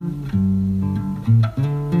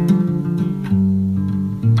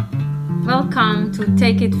Welcome to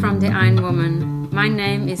Take It from the Iron Woman. My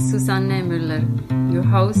name is Susanne Müller, your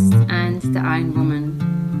host and the Iron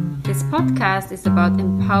Woman. This podcast is about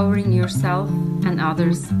empowering yourself and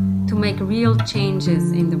others to make real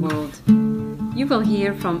changes in the world. You will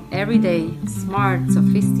hear from everyday, smart,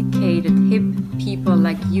 sophisticated, hip people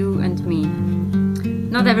like you and me.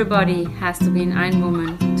 Not everybody has to be an Iron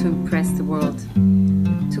Woman to impress the world.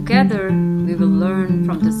 Together, we will learn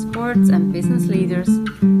from the sports and business leaders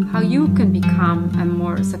how you can become a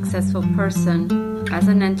more successful person as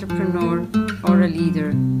an entrepreneur or a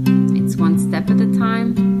leader. It's one step at a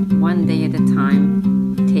time, one day at a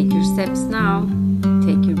time. Take your steps now.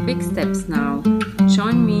 Take your big steps now.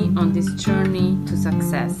 Join me on this journey to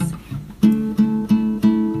success.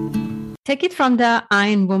 Take It from the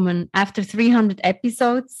Iron Woman. After 300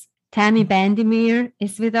 episodes, Tammy Bandemir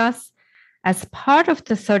is with us. As part of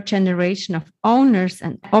the third generation of owners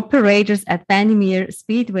and operators at Bandemir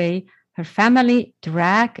Speedway, her family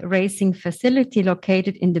drag racing facility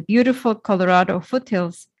located in the beautiful Colorado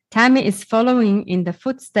foothills, Tammy is following in the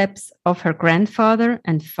footsteps of her grandfather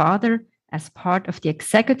and father as part of the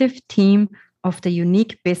executive team of the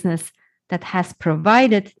unique business that has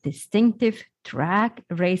provided distinctive drag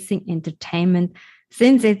racing entertainment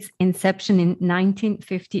since its inception in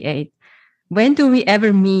 1958. When do we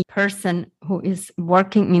ever meet a person who is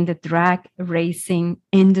working in the drag racing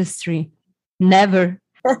industry? Never.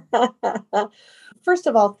 First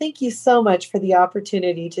of all, thank you so much for the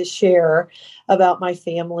opportunity to share about my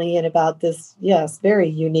family and about this, yes, very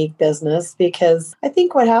unique business, because I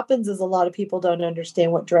think what happens is a lot of people don't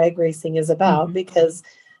understand what drag racing is about because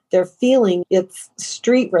they're feeling it's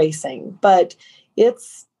street racing, but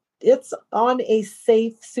it's on a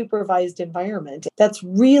safe, supervised environment. That's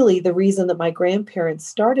really the reason that my grandparents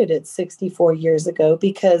started it 64 years ago,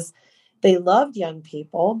 because they loved young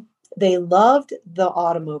people. They loved the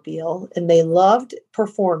automobile and they loved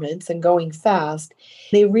performance and going fast.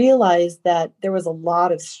 They realized that there was a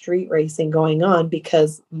lot of street racing going on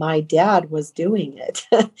because my dad was doing it.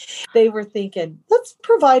 They were thinking, let's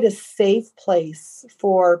provide a safe place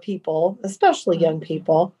for people, especially young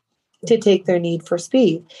people, to take their need for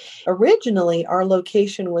speed. Originally, our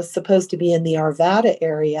location was supposed to be in the Arvada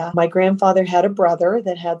area. My grandfather had a brother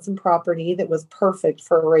that had some property that was perfect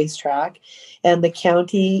for a racetrack, and the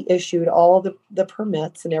county issued all the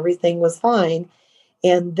permits and everything was fine.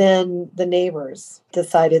 And then the neighbors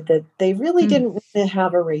decided that they really didn't want to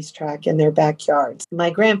have a racetrack in their backyards. My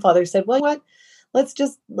grandfather said, well, what?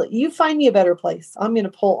 You find me a better place. I'm going to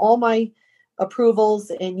pull all my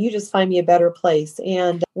approvals and you just find me a better place.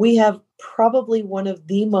 And we have probably one of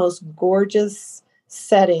the most gorgeous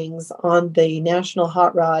settings on the National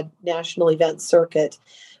Hot Rod National Event Circuit.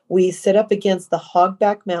 We sit up against the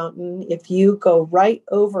Hogback Mountain. If you go right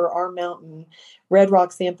over our mountain, Red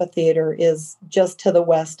Rocks Amphitheater is just to the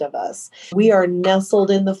west of us. We are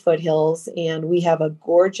nestled in the foothills and we have a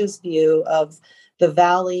gorgeous view of the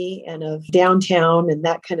valley and of downtown and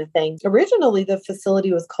that kind of thing. Originally, the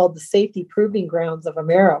facility was called the Safety Proving Grounds of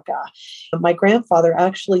America. My grandfather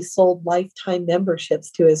actually sold lifetime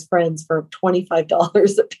memberships to his friends for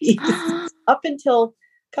 $25 a piece. Up until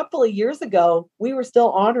a couple of years ago, we were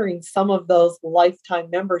still honoring some of those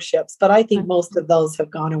lifetime memberships, but I think most of those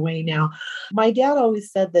have gone away now. My dad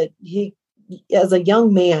always said that he, as a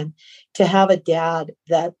young man, to have a dad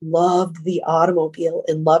that loved the automobile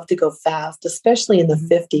and loved to go fast, especially in the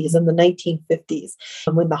 50s and the 1950s,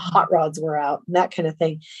 when the hot rods were out and that kind of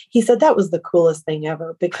thing. He said that was the coolest thing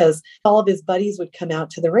ever because all of his buddies would come out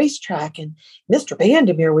to the racetrack and Mr.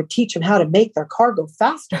 Bandemir would teach them how to make their car go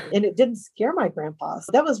faster. And it didn't scare my grandpa.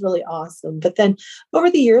 So that was really awesome. But then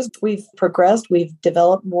over the years, we've progressed. We've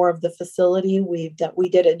developed more of the facility. We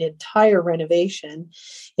did an entire renovation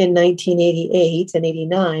in 1988 and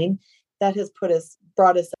 89. That has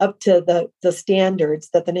brought us up to the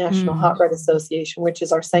standards that the National Hot Rod Association, which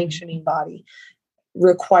is our sanctioning body,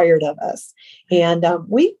 required of us. And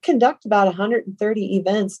we conduct about 130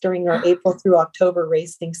 events during our April through October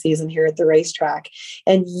racing season here at the racetrack.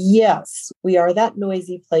 And yes, we are that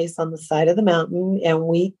noisy place on the side of the mountain, and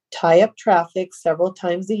we tie up traffic several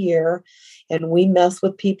times a year, and we mess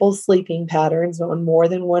with people's sleeping patterns on more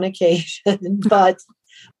than one occasion. But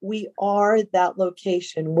we are that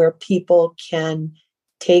location where people can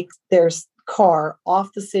take their car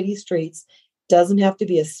off the city streets. Doesn't have to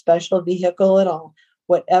be a special vehicle at all.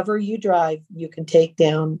 Whatever you drive, you can take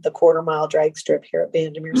down the quarter-mile drag strip here at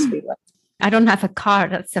Bandemir Speedway. I don't have a car.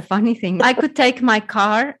 That's a funny thing. I could take my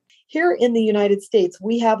car. Here in the United States,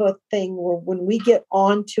 we have a thing where when we get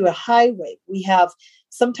onto a highway, we have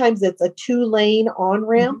Sometimes it's a 2-lane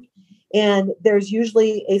on-ramp, and there's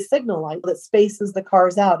usually a signal light that spaces the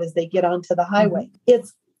cars out as they get onto the highway.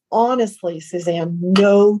 It's honestly, Suzanne,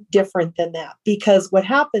 no different than that, because what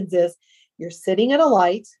happens is you're sitting at a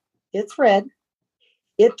light, it's red,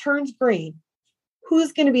 it turns green.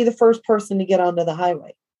 Who's going to be the first person to get onto the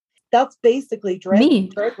highway? That's basically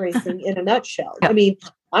drag racing in a nutshell. I mean,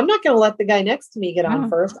 I'm not going to let the guy next to me get on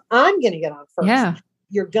first. I'm going to get on first. Yeah.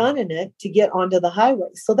 You're gunning it to get onto the highway.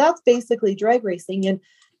 So that's basically drag racing. And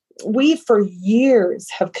we, for years,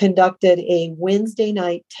 have conducted a Wednesday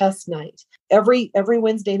night test night, every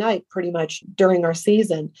Wednesday night, pretty much during our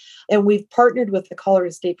season. And we've partnered with the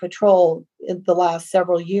Colorado State Patrol in the last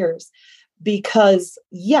several years because,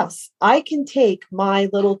 yes, I can take my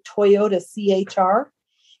little Toyota CHR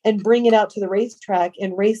and bring it out to the racetrack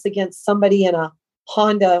and race against somebody in a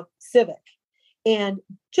Honda Civic, and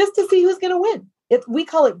just to see who's going to win. We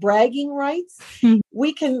call it bragging rights.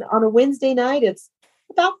 We can, on a Wednesday night, it's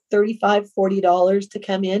about $35, $40 to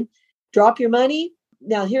come in, drop your money.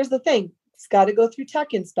 Now, here's the thing. It's got to go through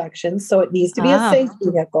tech inspections. So it needs to be a safe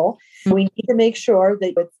vehicle. We need to make sure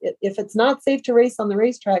that if it's not safe to race on the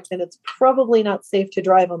racetrack, then it's probably not safe to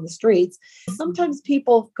drive on the streets. Sometimes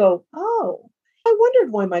people go, oh, I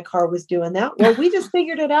wondered why my car was doing that. Well, we just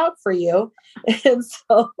figured it out for you. And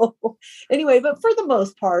so anyway, but for the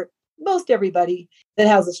most part, most everybody that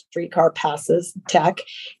has a streetcar passes tech,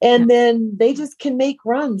 and then they just can make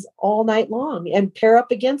runs all night long and pair up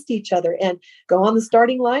against each other and go on the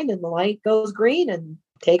starting line, and the light goes green and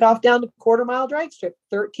take off down the quarter-mile drag strip,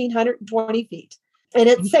 1,320 feet. And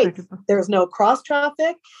it's safe. There's no cross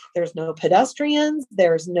traffic. There's no pedestrians.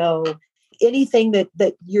 There's no anything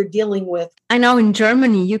that you're dealing with. I know in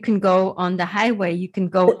Germany, you can go on the highway. You can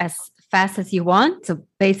go as fast as you want. So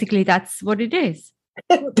basically, that's what it is.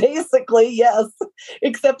 Basically, yes.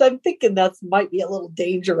 Except I'm thinking that might be a little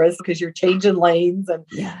dangerous because you're changing lanes and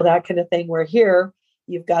that kind of thing. Where here,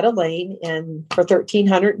 you've got a lane, and for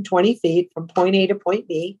 1,320 feet from point A to point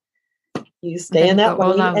B, you stay in that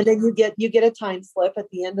lane, and then you get a time slip at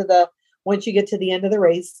the end of once you get to the end of the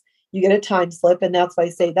race, you get a time slip. And that's why I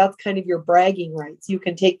say that's kind of your bragging rights. You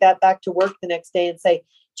can take that back to work the next day and say,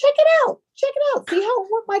 check it out. See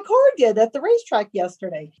what my car did at the racetrack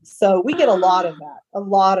yesterday. So we get a lot of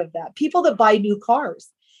that. People that buy new cars,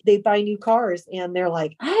 and they're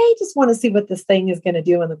like, I just want to see what this thing is going to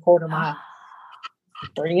do in the quarter mile.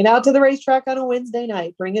 Bring it out to the racetrack on a Wednesday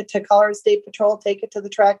night. Bring it to Colorado State Patrol. Take it to the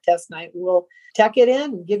track test night. We'll tech it in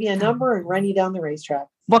and give you a number and run you down the racetrack.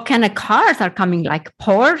 What kind of cars are coming? Like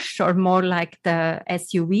Porsche or more like the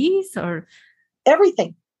SUVs or?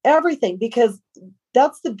 Everything, because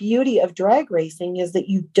that's the beauty of drag racing is that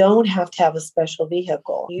you don't have to have a special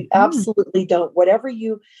vehicle. You absolutely don't.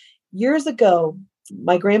 Years ago,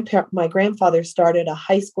 my grandfather started a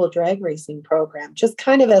high school drag racing program, just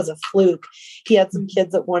kind of as a fluke. He had some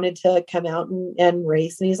kids that wanted to come out and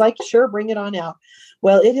race, and he's like, sure, bring it on out.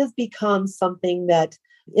 Well, it has become something that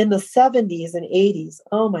in the 70s and 80s,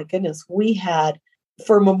 oh my goodness, we had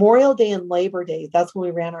for Memorial Day and Labor Day, that's when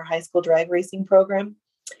we ran our high school drag racing program.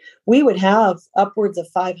 We would have upwards of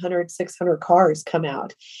 500, 600 cars come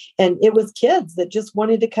out. And it was kids that just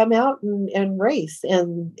wanted to come out and race,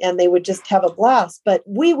 and they would just have a blast. But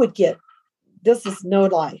we would get, this is no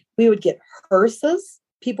lie, we would get hearses.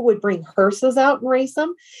 People would bring hearses out and race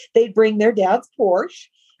them. They'd bring their dad's Porsche.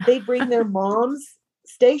 They'd bring their mom's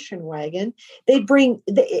station wagon. They'd bring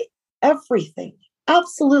everything,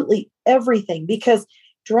 absolutely everything, because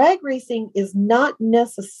drag racing is not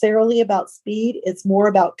necessarily about speed. It's more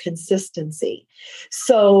about consistency.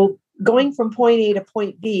 So going from point A to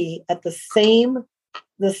point B at the same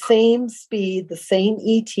speed, the same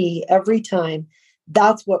ET every time,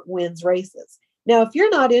 that's what wins races. Now, if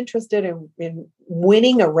you're not interested in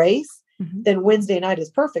winning a race, then Wednesday night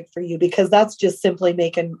is perfect for you, because that's just simply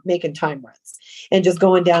making time runs and just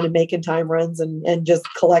going down and making time runs and just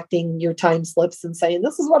collecting your time slips and saying,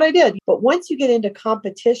 this is what I did. But once you get into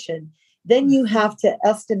competition, then you have to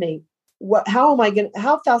estimate how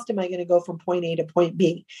fast am I going to go from point A to point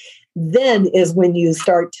B? Then is when you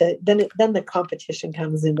start to, then the competition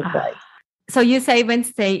comes into play. So you say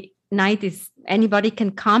Wednesday night is anybody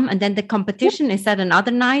can come, and then the competition is that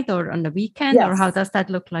another night or on the weekend, or how does that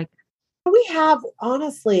look like? We have,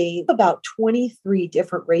 honestly, about 23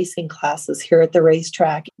 different racing classes here at the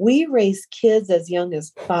racetrack. We race kids as young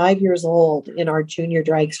as 5 years old in our junior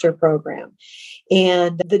dragster program.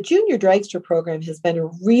 And the junior dragster program has been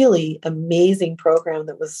a really amazing program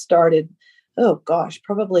that was started,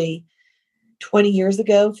 probably 20 years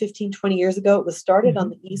ago, 15, 20 years ago. It was started on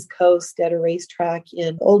the East Coast at a racetrack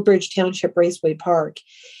in Old Bridge Township Raceway Park.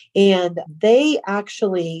 And they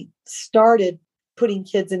actually started putting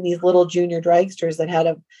kids in these little junior dragsters that had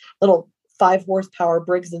a little 5 horsepower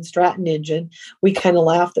Briggs and Stratton engine. We kind of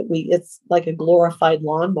laugh that it's like a glorified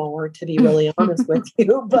lawnmower, to be really honest with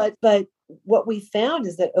you. But what we found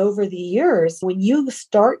is that over the years, when you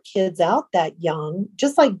start kids out that young,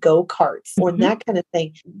 just like go-karts or that kind of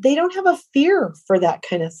thing, they don't have a fear for that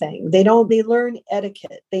kind of thing. They learn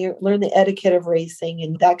etiquette. They learn the etiquette of racing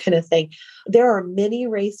and that kind of thing. There are many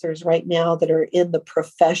racers right now that are in the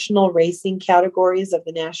professional racing categories of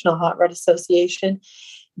the National Hot Rod Association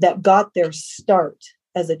that got their start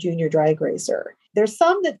as a junior drag racer. There's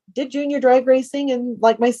some that did junior drag racing, and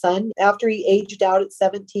like my son, after he aged out at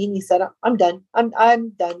 17, he said, I'm done. I'm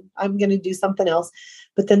done. I'm going to do something else.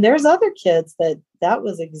 But then there's other kids that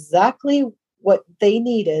was exactly what they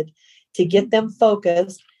needed to get them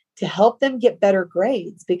focused, to help them get better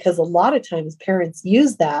grades, because a lot of times parents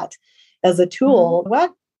use that as a tool.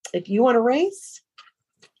 What if you want to race?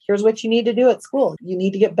 Here's what you need to do at school. You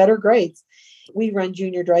need to get better grades. We run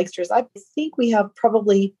junior dragsters. I think we have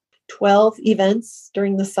probably 12 events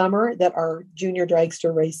during the summer that are junior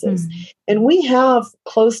dragster races. And we have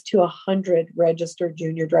close to 100 registered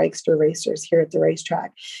junior dragster racers here at the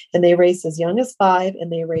racetrack. And they race as young as 5, and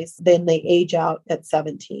then they age out at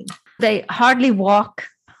 17. They hardly walk,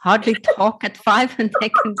 hardly talk at 5, and they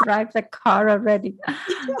can drive the car already.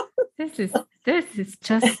 This is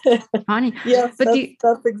just funny. Yes, but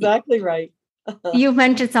that's exactly right. You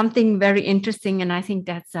mentioned something very interesting, and I think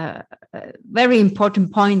that's a very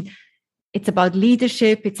important point. It's about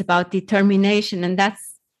leadership, it's about determination, and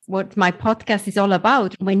that's what my podcast is all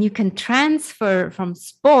about. When you can transfer from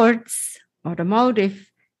sports,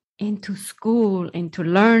 automotive, into school, into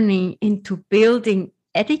learning, into building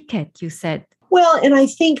etiquette, you said. Well, and I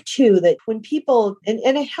think too that when people, and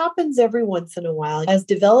it happens every once in a while, as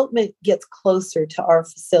development gets closer to our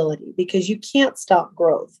facility, because you can't stop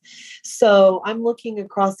growth. So I'm looking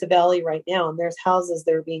across the valley right now, and there's houses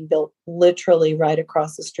that are being built literally right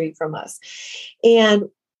across the street from us. And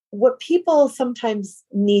what people sometimes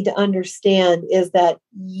need to understand is that,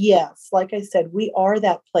 yes, like I said, we are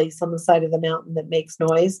that place on the side of the mountain that makes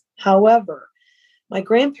noise. However, my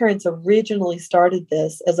grandparents originally started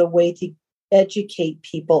this as a way to educate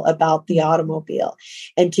people about the automobile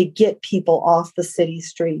and to get people off the city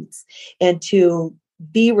streets and to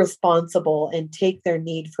be responsible and take their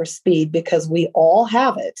need for speed, because we all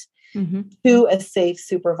have it, to a safe,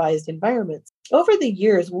 supervised environment. Over the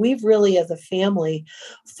years, we've really, as a family,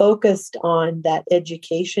 focused on that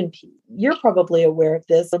education piece. You're probably aware of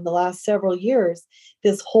this. In the last several years,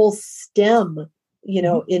 this whole STEM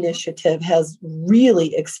initiative has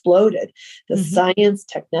really exploded. The science,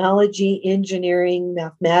 technology, engineering,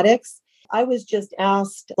 mathematics. I was just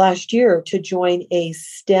asked last year to join a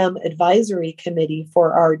STEM advisory committee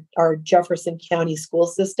for our Jefferson County school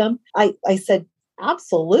system. I said,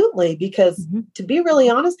 absolutely, because to be really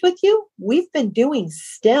honest with you, we've been doing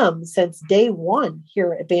STEM since day one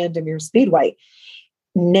here at Vandermeer Speedway.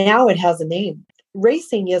 Now it has a name.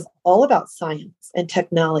 Racing is all about science and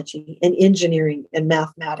technology and engineering and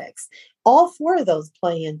mathematics. All 4 of those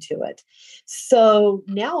play into it. So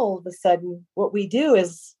now all of a sudden, what we do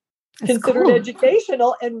is considered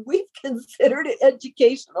educational, and we've considered it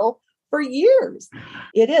educational for years.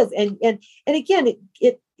 It is, and again,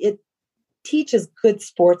 it teaches good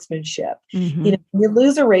sportsmanship. When you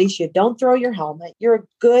lose a race, you don't throw your helmet. You're a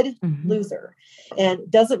good loser, and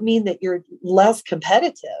it doesn't mean that you're less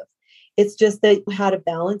competitive. It's just that how to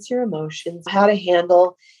balance your emotions, how to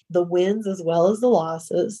handle the wins as well as the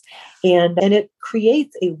losses. And it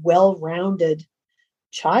creates a well-rounded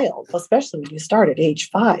child, especially when you start at age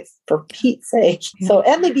 5, for Pete's sake. So,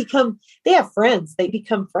 and they have friends. They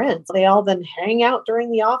become friends. They all then hang out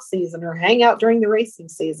during the off season or hang out during the racing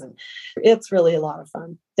season. It's really a lot of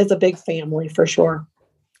fun. It's a big family for sure.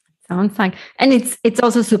 Sounds like, and it's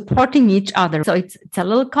also supporting each other. So it's a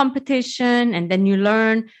little competition, and then you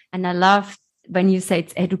learn. And I love when you say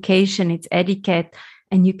it's education, it's etiquette,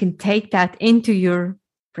 and you can take that into your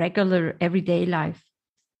regular everyday life.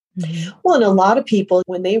 Well, and a lot of people,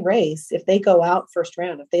 when they race, if they go out first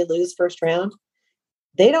round, if they lose first round,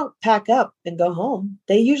 they don't pack up and go home.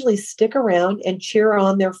 They usually stick around and cheer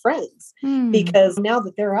on their friends, because now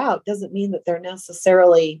that they're out doesn't mean that they're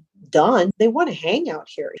necessarily done. They want to hang out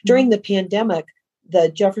here. During the pandemic, the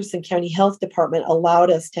Jefferson County Health Department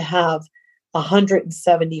allowed us to have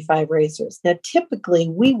 175 racers. Now, typically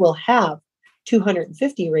we will have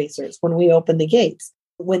 250 racers when we open the gates.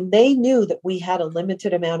 When they knew that we had a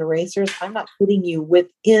limited amount of racers, I'm not kidding you,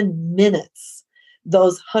 within minutes,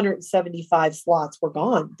 those 175 slots were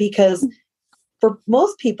gone because for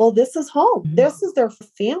most people, this is home. This is their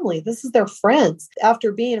family. This is their friends.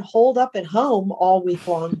 After being holed up at home all week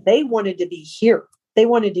long, they wanted to be here. They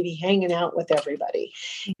wanted to be hanging out with everybody.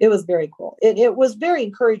 It was very cool. It was very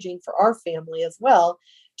encouraging for our family as well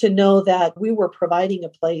to know that we were providing a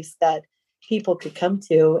place that people could come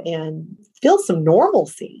to and feel some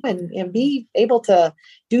normalcy and be able to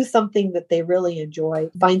do something that they really enjoy,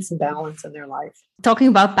 find some balance in their life. Talking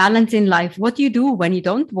about balance in life, what do you do when you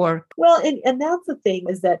don't work? Well, and that's the thing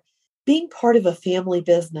is that being part of a family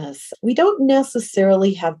business, we don't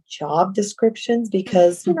necessarily have job descriptions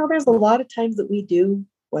because, there's a lot of times that we do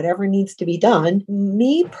whatever needs to be done.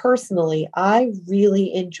 Me personally, I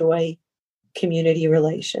really enjoy community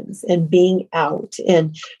relations and being out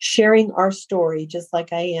and sharing our story, just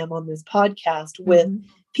like I am on this podcast with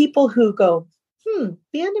people who go,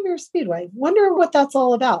 Vandermeer Speedway, wonder what that's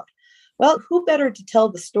all about. Well, who better to tell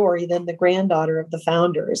the story than the granddaughter of the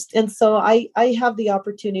founders? And so I have the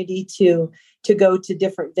opportunity to go to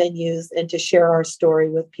different venues and to share our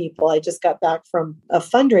story with people. I just got back from a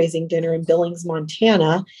fundraising dinner in Billings,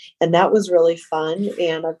 Montana, and that was really fun.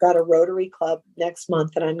 And I've got a Rotary Club next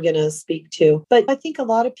month that I'm going to speak to. But I think a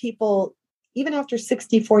lot of people, even after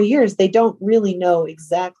 64 years, they don't really know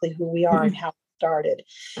exactly who we are and how it started.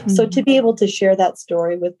 So to be able to share that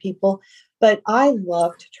story with people. But I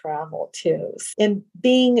love to travel too. And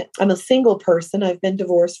I'm a single person. I've been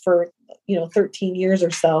divorced for, 13 years or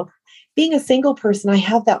so. Being a single person, I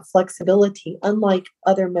have that flexibility, unlike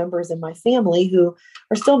other members in my family who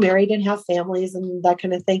are still married and have families and that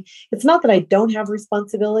kind of thing. It's not that I don't have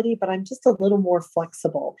responsibility, but I'm just a little more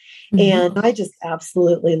flexible. And I just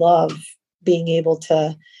absolutely love being able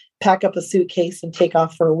to pack up a suitcase and take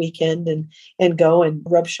off for a weekend and go and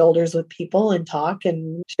rub shoulders with people and talk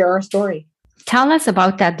and share our story. Tell us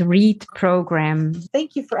about that READ program.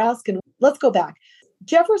 Thank you for asking. Let's go back.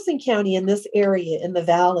 Jefferson County in this area in the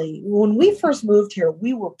valley, when we first moved here,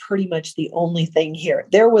 we were pretty much the only thing here.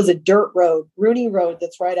 There was a dirt road, Rooney Road,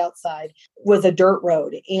 that's right outside, was a dirt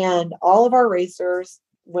road. And all of our racers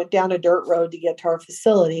went down a dirt road to get to our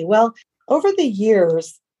facility. Well, over the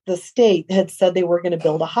years, the state had said they were going to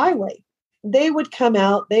build a highway. They would come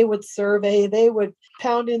out, they would survey, they would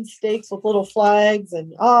pound in stakes with little flags,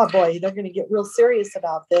 and oh boy, they're going to get real serious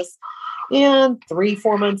about this. And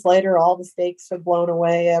 3-4 months later, all the stakes had blown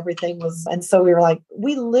away. Everything was, and so we were like,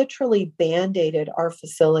 we literally band-aided our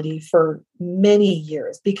facility for many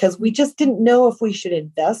years because we just didn't know if we should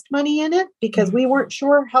invest money in it because we weren't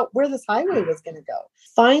sure where this highway was going to go.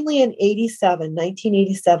 Finally, in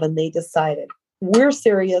 1987, they decided, we're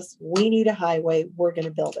serious. We need a highway. We're going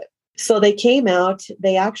to build it. So they came out,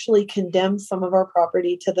 they actually condemned some of our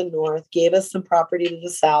property to the north, gave us some property to the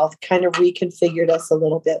south, kind of reconfigured us a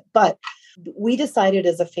little bit. But we decided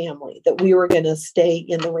as a family that we were going to stay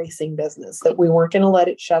in the racing business, that we weren't going to let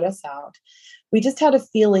it shut us out. We just had a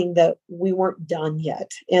feeling that we weren't done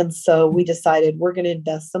yet. And so we decided we're going to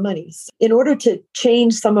invest some money. In order to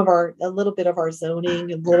change a little bit of our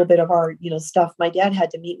zoning and a little bit of our, stuff, my dad had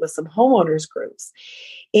to meet with some homeowners groups.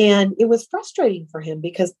 And it was frustrating for him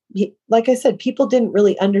because, like I said, people didn't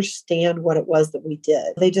really understand what it was that we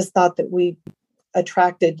did. They just thought that we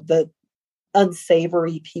attracted the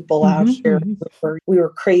unsavory people out here. We were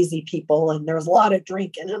crazy people, and there was a lot of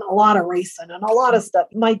drinking and a lot of racing and a lot of stuff.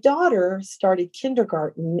 My daughter started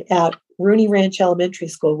kindergarten at Rooney Ranch Elementary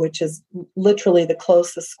School, which is literally the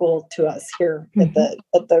closest school to us here at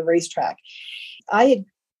the racetrack.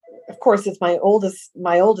 Of course, it's my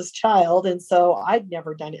oldest child, and so I'd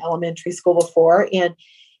never done elementary school before, and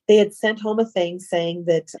they had sent home a thing saying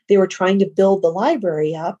that they were trying to build the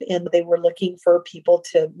library up and they were looking for people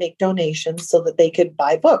to make donations so that they could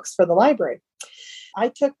buy books for the library. I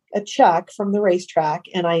took a check from the racetrack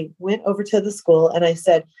and I went over to the school and I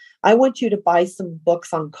said, I want you to buy some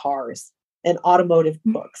books on cars and automotive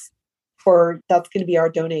books that's going to be our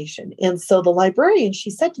donation. And so the librarian, she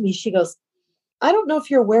said to me, she goes, I don't know if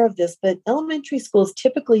you're aware of this, but elementary schools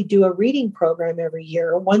typically do a reading program every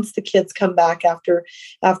year once the kids come back after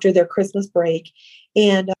their Christmas break.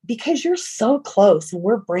 And because you're so close and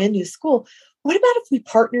we're a brand new school, what about if we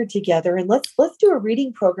partner together and let's do a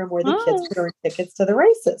reading program where the kids can earn tickets to the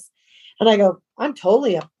races? And I go, I'm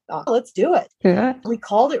totally up. Let's do it. Yeah. We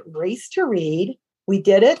called it Race to Read. We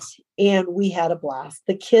did it and we had a blast.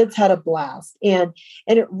 The kids had a blast. And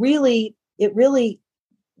it really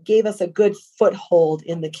gave us a good foothold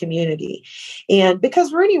in the community. And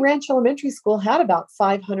because Rooney Ranch Elementary School had about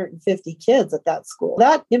 550 kids at that school,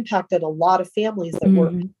 that impacted a lot of families that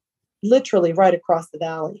were literally right across the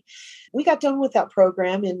valley. We got done with that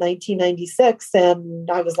program in 1996. And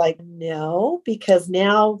I was like, no, because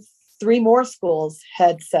now 3 more schools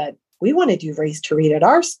had said, we want to do Race to Read at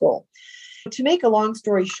our school. To make a long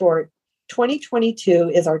story short, 2022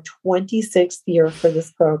 is our 26th year for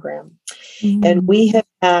this program. Mm-hmm. And we have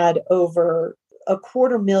had over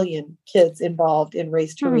 250,000 kids involved in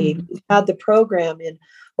Race to Read. We've had the program in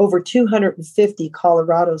over 250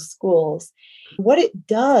 Colorado schools. What it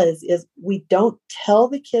does is we don't tell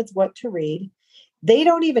the kids what to read. They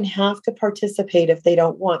don't even have to participate if they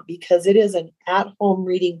don't want, because it is an at-home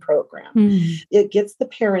reading program. It gets the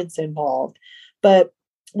parents involved. But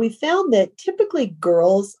we found that typically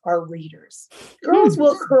girls are readers. Girls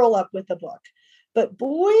will curl up with a book. But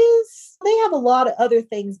boys, they have a lot of other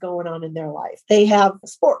things going on in their life. They have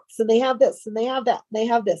sports, and they have this, and they have that, and they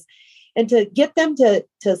have this. And to get them to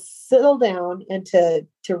settle down and to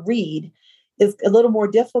read is a little more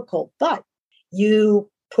difficult. But you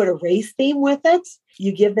put a race theme with it.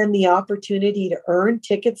 You give them the opportunity to earn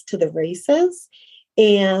tickets to the races.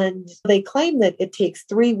 And they claim that it takes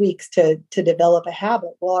 3 weeks to develop a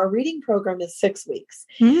habit. Well, our reading program is 6 weeks.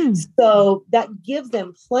 So that gives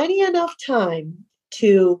them plenty enough time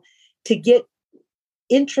to get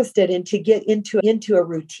interested and to get into a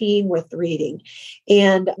routine with reading.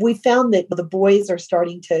 And we found that the boys are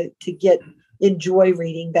starting to enjoy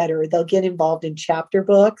reading better. They'll get involved in chapter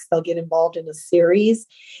books. They'll get involved in a series,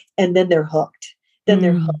 and then they're hooked.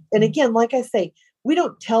 And again, like I say, we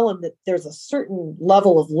don't tell them that there's a certain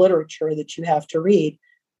level of literature that you have to read.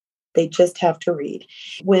 They just have to read.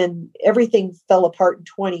 When everything fell apart in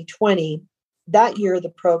 2020, that year the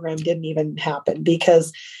program didn't even happen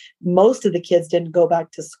because most of the kids didn't go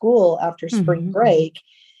back to school after spring break.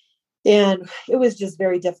 And it was just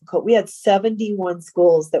very difficult. We had 71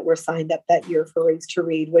 schools that were signed up that year for Race to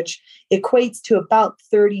Read, which equates to about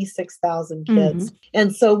 36,000 kids.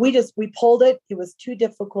 And so we pulled it. It was too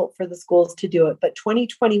difficult for the schools to do it. But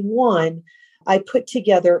 2021, I put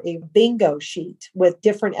together a bingo sheet with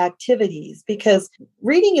different activities, because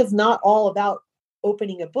reading is not all about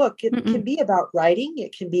opening a book. It can be about writing.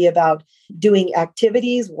 It can be about doing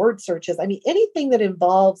activities, word searches. I mean, anything that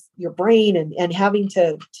involves your brain and having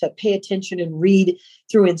to pay attention and read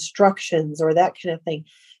through instructions or that kind of thing.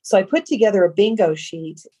 So I put together a bingo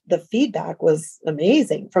sheet. The feedback was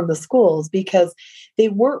amazing from the schools because they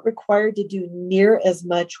weren't required to do near as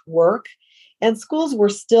much work. And schools were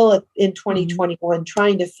still in 2021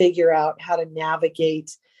 trying to figure out how to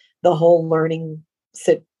navigate the whole learning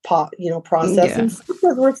process. And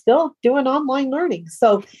because we're still doing online learning.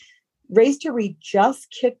 So Race to Read just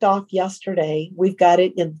kicked off yesterday. We've got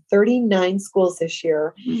it in 39 schools this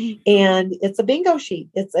year. And it's a bingo sheet.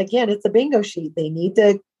 It's a bingo sheet. They need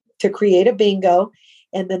to create a bingo,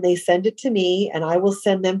 and then they send it to me, and I will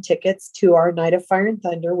send them tickets to our Night of Fire and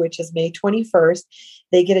Thunder, which is May 21st.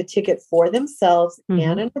 They get a ticket for themselves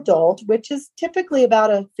and an adult, which is typically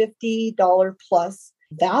about a $50 plus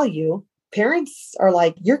value. Parents are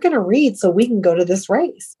like, you're going to read so we can go to this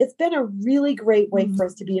race. It's been a really great way for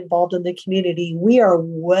us to be involved in the community. We are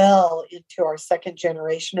well into our 2nd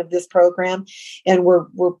generation of this program, and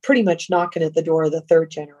we're pretty much knocking at the door of the 3rd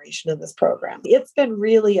generation of this program. It's been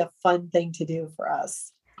really a fun thing to do for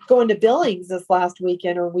us. Going to Billings this last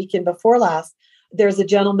weekend or weekend before last, there's a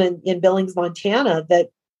gentleman in Billings, Montana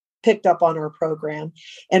that picked up on our program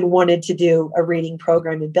and wanted to do a reading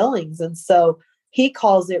program in Billings. And so he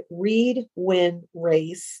calls it Read, Win,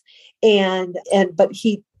 Race. But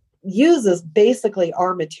he uses basically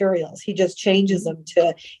our materials. He just changes them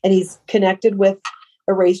and he's connected with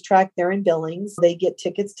a racetrack there in Billings. They get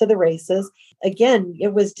tickets to the races. Again,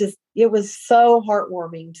 it was so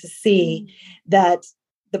heartwarming to see that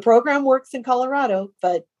the program works in Colorado,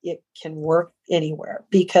 but it can work anywhere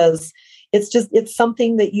because it's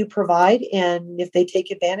something that you provide. And if they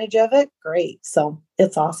take advantage of it, great. So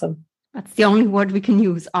it's awesome. That's the only word we can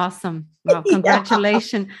use. Awesome. Well,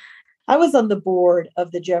 congratulations. I was on the board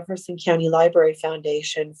of the Jefferson County Library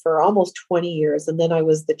Foundation for almost 20 years. And then I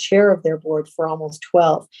was the chair of their board for almost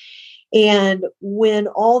 12. And when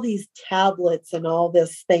all these tablets and all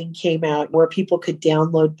this thing came out where people could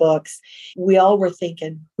download books, we all were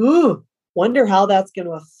thinking, wonder how that's going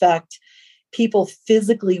to affect people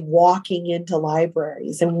physically walking into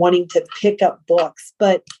libraries and wanting to pick up books.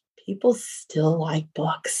 But people still like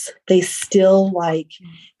books. They still like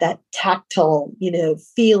that tactile,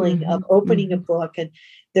 feeling of opening a book, and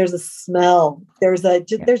there's a smell. There's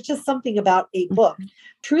just something about a book.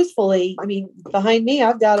 Truthfully, I mean, behind me,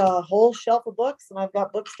 I've got a whole shelf of books, and I've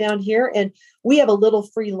got books down here, and we have a little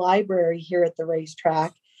free library here at the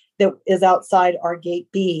racetrack that is outside our gate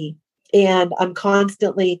B. And I'm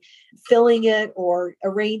constantly filling it or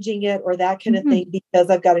arranging it or that kind of thing, because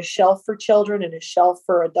I've got a shelf for children and a shelf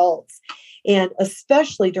for adults. And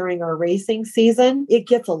especially during our racing season, it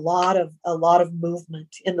gets a lot of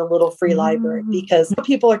movement in the little free library, because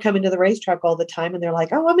people are coming to the racetrack all the time and they're like,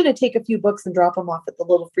 oh, I'm going to take a few books and drop them off at the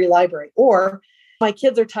little free library. Or my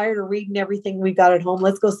kids are tired of reading everything we've got at home.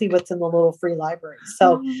 Let's go see what's in the little free library.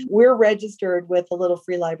 So we're registered with the Little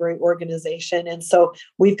Free Library organization. And so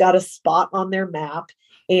we've got a spot on their map.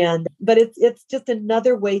 But it's just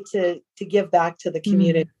another way to give back to the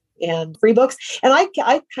community. And free books. And I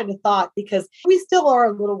kind of thought, because we still are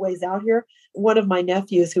a little ways out here, one of my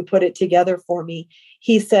nephews who put it together for me,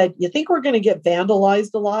 he said, you think we're going to get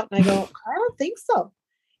vandalized a lot? And I go, I don't think so.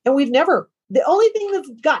 And the only thing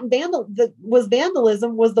that's gotten that was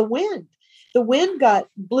vandalism was the wind. The wind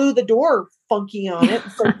blew the door funky on it.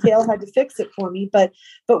 So Dale had to fix it for me. But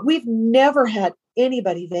we've never had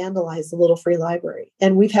anybody vandalize the Little Free Library.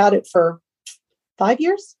 And we've had it for 5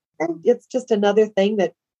 years. And it's just another thing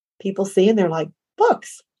that people see and they're like,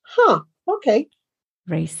 books, okay.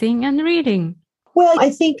 Racing and reading. Well,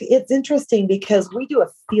 I think it's interesting because we do a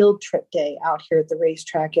field trip day out here at the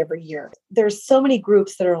racetrack every year. There's so many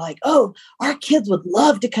groups that are like, oh, our kids would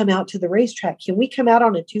love to come out to the racetrack. Can we come out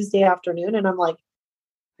on a Tuesday afternoon? And I'm like,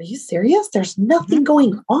 are you serious? There's nothing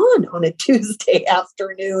going on a Tuesday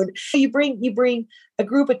afternoon. You bring a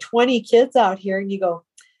group of 20 kids out here and you go,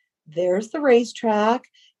 there's the racetrack.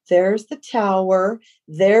 There's the tower,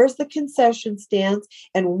 there's the concession stands.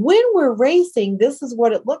 And when we're racing, this is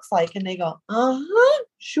what it looks like. And they go,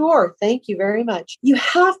 sure. Thank you very much. You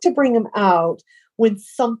have to bring them out when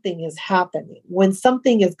something is happening, when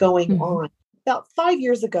something is going on. About 5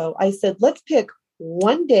 years ago, I said, let's pick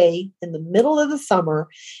one day in the middle of the summer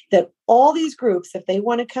that all these groups, if they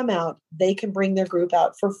want to come out, they can bring their group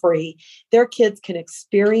out for free. Their kids can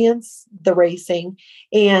experience the racing.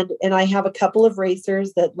 And I have a couple of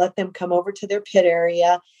racers that let them come over to their pit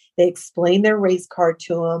area. They explain their race car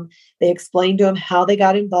to them. They explain to them how they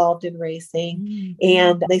got involved in racing,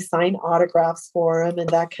 and they sign autographs for them and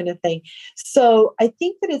that kind of thing. So I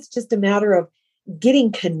think that it's just a matter of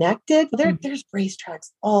getting connected. There's racetracks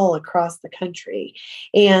all across the country.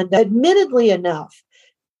 And admittedly enough,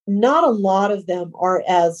 not a lot of them are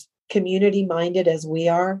as community minded as we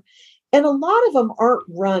are. And a lot of them aren't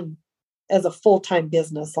run as a full-time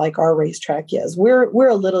business like our racetrack is. We're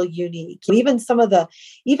a little unique. Even some of the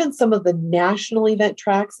national event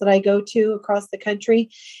tracks that I go to across the country,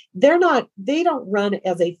 they don't run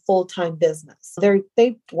as a full-time business.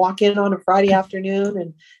 They walk in on a Friday afternoon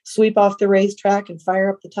and sweep off the racetrack and fire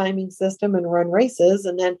up the timing system and run races.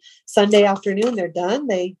 And then Sunday afternoon, they're done.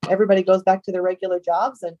 Everybody goes back to their regular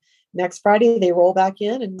jobs, and next Friday, they roll back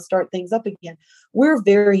in and start things up again. We're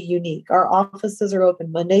very unique. Our offices are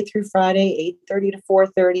open Monday through Friday, 8:30 to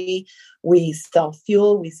 4:30. We sell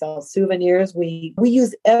fuel. We sell souvenirs. We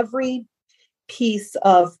use every piece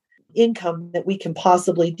of income that we can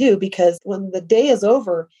possibly do, because when the day is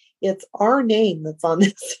over, it's our name that's on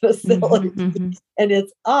this facility. And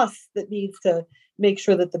it's us that needs to make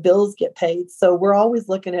sure that the bills get paid. So we're always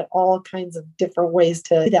looking at all kinds of different ways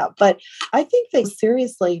to do that. But I think that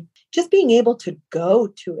seriously, just being able to go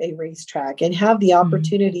to a racetrack and have the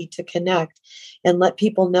opportunity to connect and let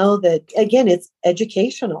people know that, again, it's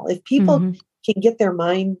educational. If people can get their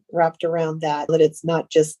mind wrapped around that it's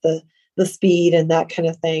not just the speed and that kind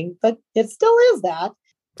of thing, but it still is that.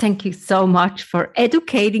 Thank you so much for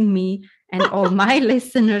educating me and all my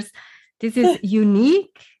listeners. This is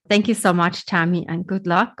unique. Thank you so much, Tammy, and good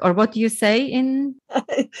luck. Or what do you say in?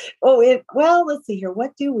 Well, let's see here.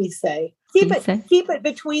 What do we say? Keep it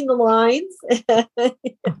between the lines.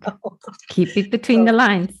 Keep it between the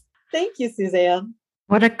lines. Thank you, Suzanne.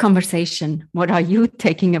 What a conversation. What are you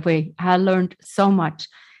taking away? I learned so much.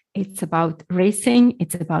 It's about racing.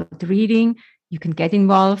 It's about reading. You can get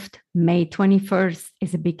involved. May 21st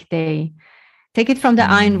is a big day. Take it from the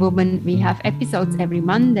Iron Woman. We have episodes every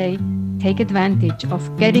Monday. Take advantage of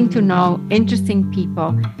getting to know interesting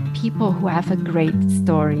people who have a great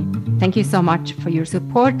story. Thank you so much for your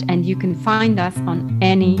support. And you can find us on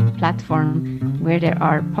any platform where there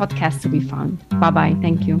are podcasts to be found. Bye-bye.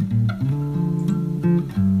 Thank you.